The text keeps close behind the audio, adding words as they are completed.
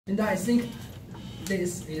And I think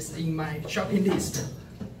this is in my shopping list.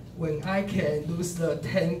 When I can lose the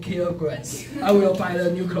 10 kilograms, I will buy the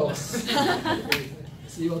new clothes.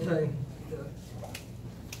 It's your turn.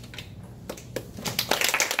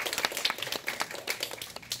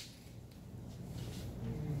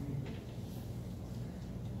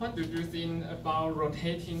 What do you think about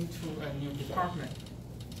rotating to a new department?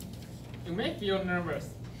 You may feel nervous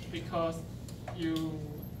because you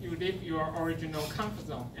leave your original comfort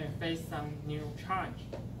zone and face some new challenge.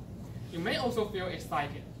 You may also feel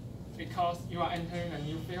excited because you are entering a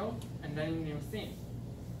new field and learning new things.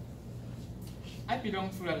 I belong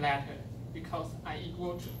to the latter because I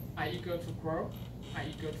eager to grow, I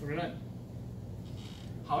eager to learn.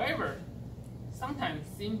 However, sometimes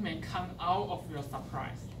things may come out of your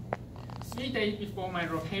surprise. 3 days before my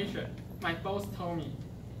rotation, my boss told me,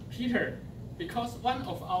 Peter, because one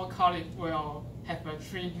of our colleagues will have a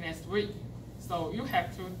trip next week, so you have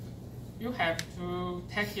to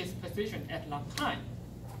take his position at that time.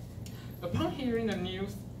 Upon hearing the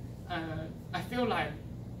news, I feel like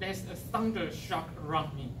there's a thunder shock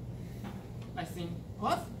around me. I think,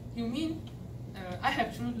 what? You mean I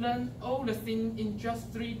have to learn all the things in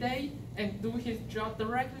just 3 days and do his job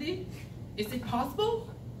directly? Is it possible?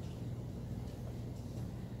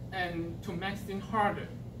 And to make things harder,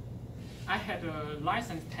 I had a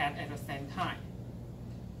license test at the same time.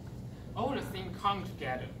 All the things come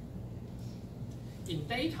together. In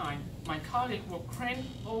daytime, my colleague will cram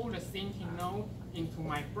all the things he knows into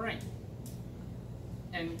my brain,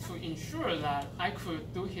 and to ensure that I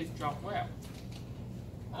could do his job well.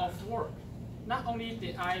 Off work, not only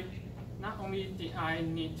did I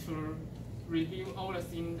need to review all the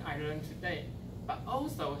things I learned today, but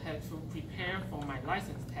also had to prepare for my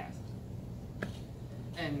license test.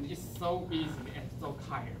 And it's so busy and so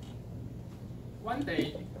tired. One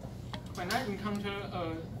day, when I encounter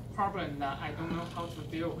a problem that I don't know how to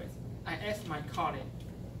deal with, I asked my colleague.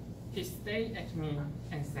 He stared at me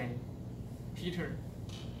and said, Peter,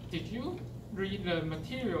 did you read the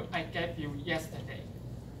material I gave you yesterday?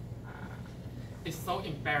 It's so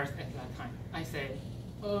embarrassed at that time. I said,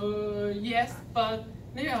 yes, but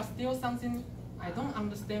there are still something I don't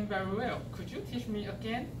understand very well. Could you teach me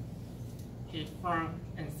again? He frowned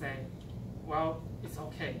and said, well, it's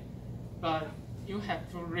okay, but you have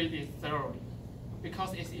to read it thoroughly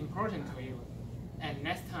because it's important to you. And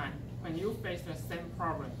next time, when you face the same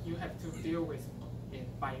problem, you have to deal with it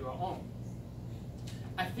by your own.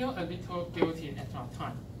 I feel a little guilty at that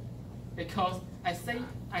time because I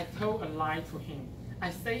told a lie to him. I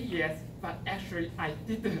say yes, but actually I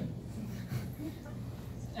didn't.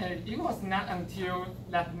 And it was not until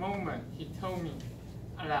that moment he told me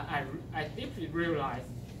that I deeply realized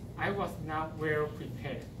I was not well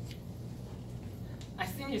prepared. I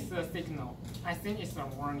think it's a signal. I think it's a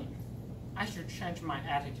warning. I should change my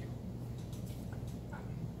attitude.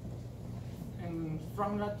 And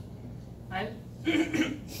from that, I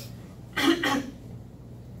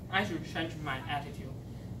should change my attitude.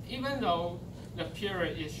 Even though the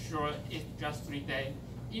period is short, it's just 3 days,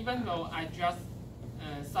 even though I just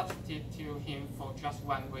substitute him for just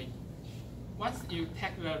 1 week. Once you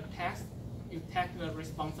take the task, you take the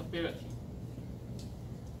responsibility.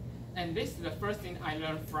 And this is the first thing I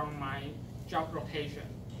learned from my job rotation.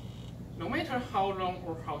 No matter how long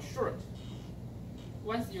or how short,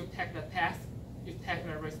 once you take the task, you take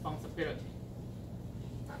the responsibility.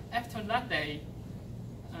 After that day,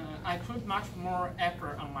 I put much more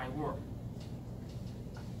effort on my work.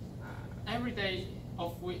 Every day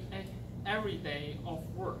of work,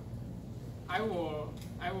 I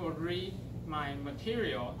will read my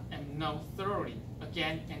material and know thoroughly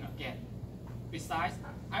again and again. Besides,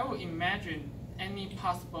 I will imagine any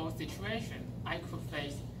possible situation I could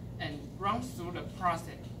face and run through the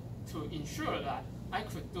process to ensure that I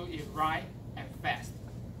could do it right and fast.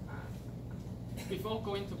 Before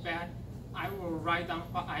going to bed, I will write down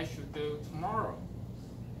what I should do tomorrow,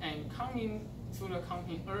 and coming to the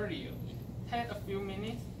company earlier, take a few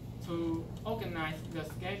minutes to organize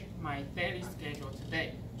my daily schedule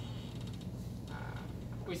today.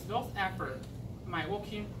 With those efforts, my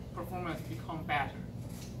working performance becomes better.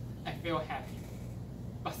 I feel happy,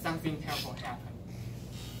 but something terrible happened.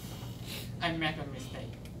 I made a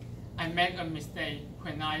mistake. I made a mistake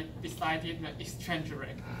when I decided the exchange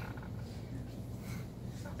rate.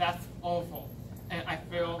 That's awful, and I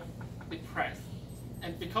feel depressed.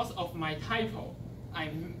 And because of my typo,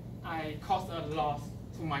 I caused a loss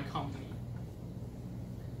to my company.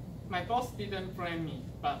 My boss didn't blame me,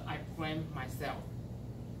 but I blamed myself.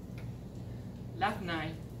 Last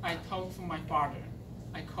night, I talked to my father.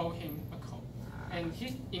 I called him a call, and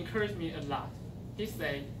he encouraged me a lot. He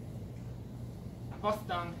said, what's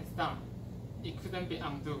done is done. It couldn't be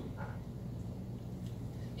undone.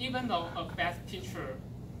 Even though a best pitcher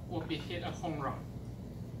would be hit a home run.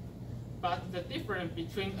 But the difference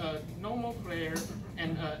between a normal player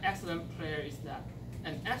and an excellent player is that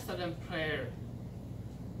an excellent player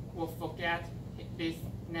will forget this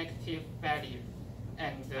negative value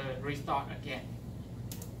and restart again.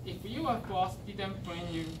 If your boss didn't blame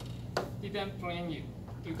you,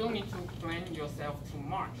 you don't need to blame yourself too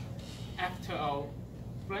much. After all,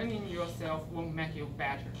 blaming yourself won't make you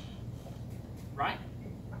better, right?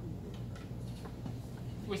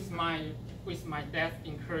 With my dad's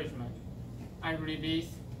encouragement, I release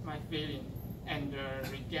my feeling and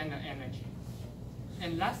regain the energy.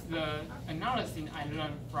 And that's another thing I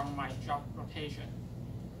learned from my job rotation.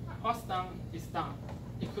 What's done is done.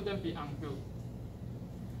 It couldn't be undone.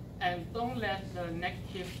 And don't let the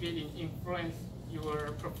negative feeling influence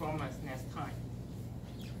your performance next time.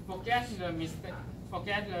 Forget the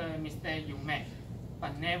mistake you made,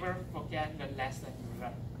 but never forget the lesson you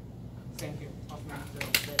learned. Thank you,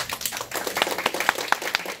 Toastmaster.